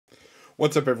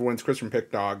What's up, everyone? It's Chris from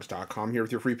Pickdawgz.com here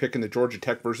with your free pick in the Georgia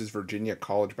Tech versus Virginia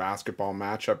college basketball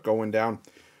matchup going down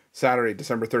Saturday,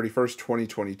 December 31st,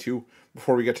 2022.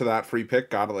 Before we get to that free pick,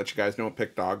 gotta let you guys know at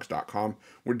Pickdawgz.com.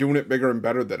 We're doing it bigger and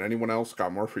better than anyone else.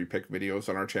 Got more free pick videos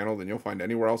on our channel than you'll find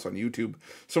anywhere else on YouTube.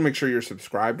 So make sure you're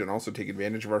subscribed and also take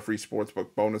advantage of our free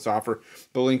Sportsbook bonus offer.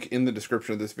 The link in the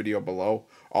description of this video below.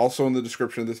 Also in the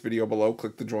description of this video below,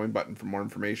 click the join button for more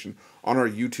information on our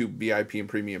YouTube VIP and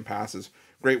premium passes.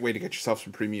 Great way to get yourself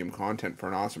some premium content for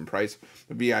an awesome price.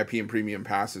 The VIP and premium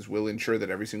passes will ensure that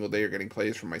every single day you're getting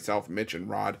plays from myself, Mitch, and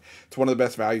Rod. It's one of the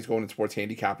best values going in sports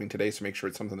handicapping today, so make sure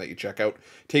it's something that you check out,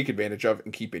 take advantage of,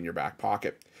 and keep in your back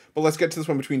pocket. But let's get to this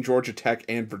one between Georgia Tech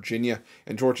and Virginia.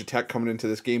 And Georgia Tech coming into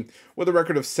this game with a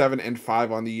record of 7-5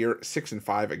 on the year,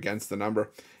 6-5 against the number,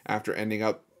 after ending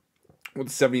up with a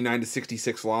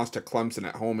 79-66 loss to Clemson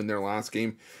at home in their last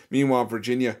game. Meanwhile,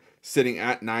 Virginia sitting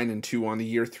at 9-2 on the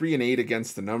year, 3-8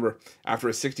 against the number after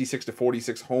a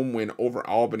 66-46 home win over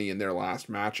Albany in their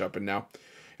last matchup. And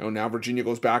now Virginia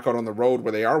goes back out on the road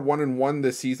where they are 1-1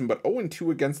 this season, but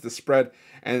 0-2 against the spread,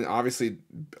 and obviously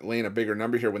laying a bigger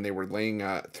number here when they were laying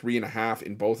 3.5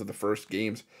 in both of the first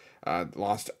games.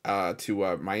 Lost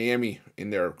to Miami in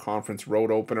their conference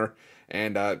road opener,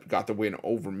 and got the win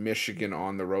over Michigan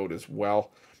on the road as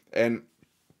well. And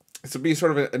this will be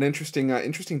sort of an interesting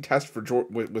test for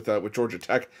with Georgia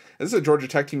Tech. This is a Georgia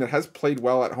Tech team that has played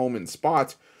well at home in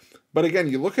spots, but again,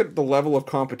 you look at the level of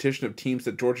competition of teams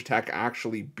that Georgia Tech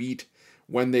actually beat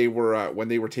when they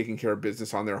were taking care of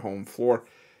business on their home floor.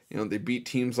 You know, they beat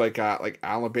teams like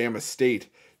Alabama State,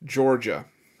 Georgia,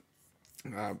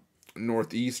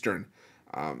 Northeastern,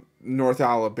 North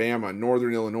Alabama,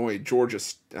 Northern Illinois, Georgia.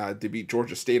 They beat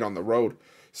Georgia State on the road.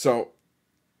 So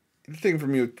the thing for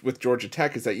me with Georgia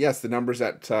Tech is that yes, the numbers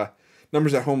at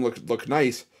home look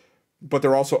nice, but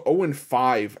they're also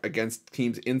 0-5 against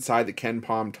teams inside the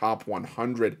KenPom top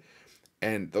 100,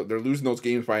 and they're losing those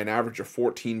games by an average of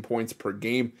 14 points per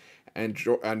game. And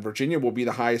Virginia will be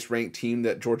the highest ranked team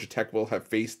that Georgia Tech will have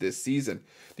faced this season.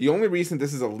 The only reason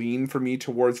this is a lean for me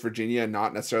towards Virginia and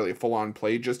not necessarily a full-on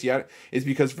play just yet is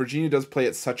because Virginia does play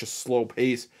at such a slow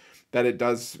pace that it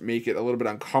does make it a little bit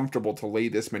uncomfortable to lay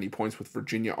this many points with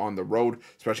Virginia on the road,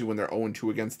 especially when they're 0-2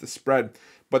 against the spread.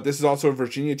 But this is also a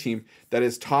Virginia team that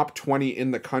is top 20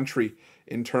 in the country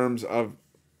in terms of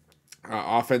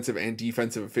offensive and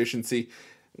defensive efficiency.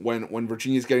 When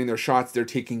Virginia's getting their shots, they're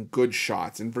taking good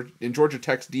shots. And in Georgia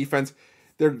Tech's defense,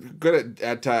 they're good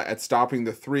at stopping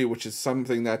the three, which is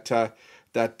something that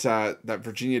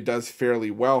Virginia does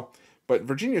fairly well. But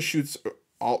Virginia shoots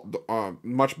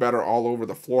much better all over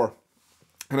the floor.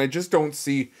 And I just don't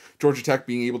see Georgia Tech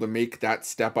being able to make that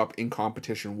step up in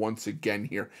competition once again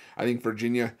here. I think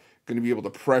Virginia going to be able to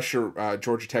pressure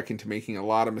Georgia Tech into making a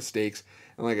lot of mistakes.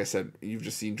 And like I said, you've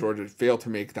just seen Georgia fail to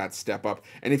make that step up.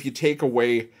 And if you take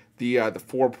away the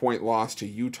 4-point loss to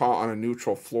Utah on a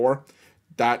neutral floor,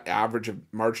 that average of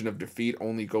margin of defeat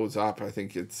only goes up. I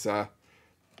think it's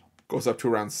goes up to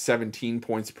around 17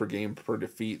 points per game per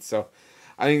defeat. So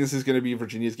I think this is going to be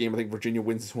Virginia's game. I think Virginia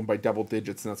wins this one by double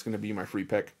digits, and that's going to be my free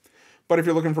pick. But if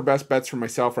you're looking for best bets from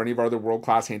myself or any of our other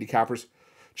world-class handicappers,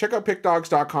 check out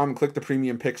Pickdawgz.com and click the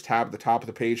Premium Picks tab at the top of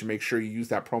the page and make sure you use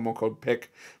that promo code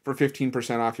PICK for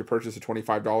 15% off your purchase of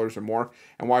 $25 or more.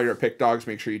 And while you're at Pickdawgz,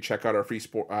 make sure you check out our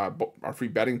free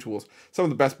betting tools, some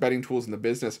of the best betting tools in the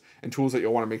business and tools that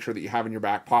you'll want to make sure that you have in your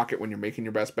back pocket when you're making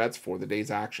your best bets for the day's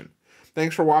action.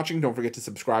 Thanks for watching. Don't forget to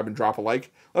subscribe and drop a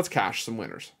like. Let's cash some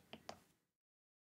winners.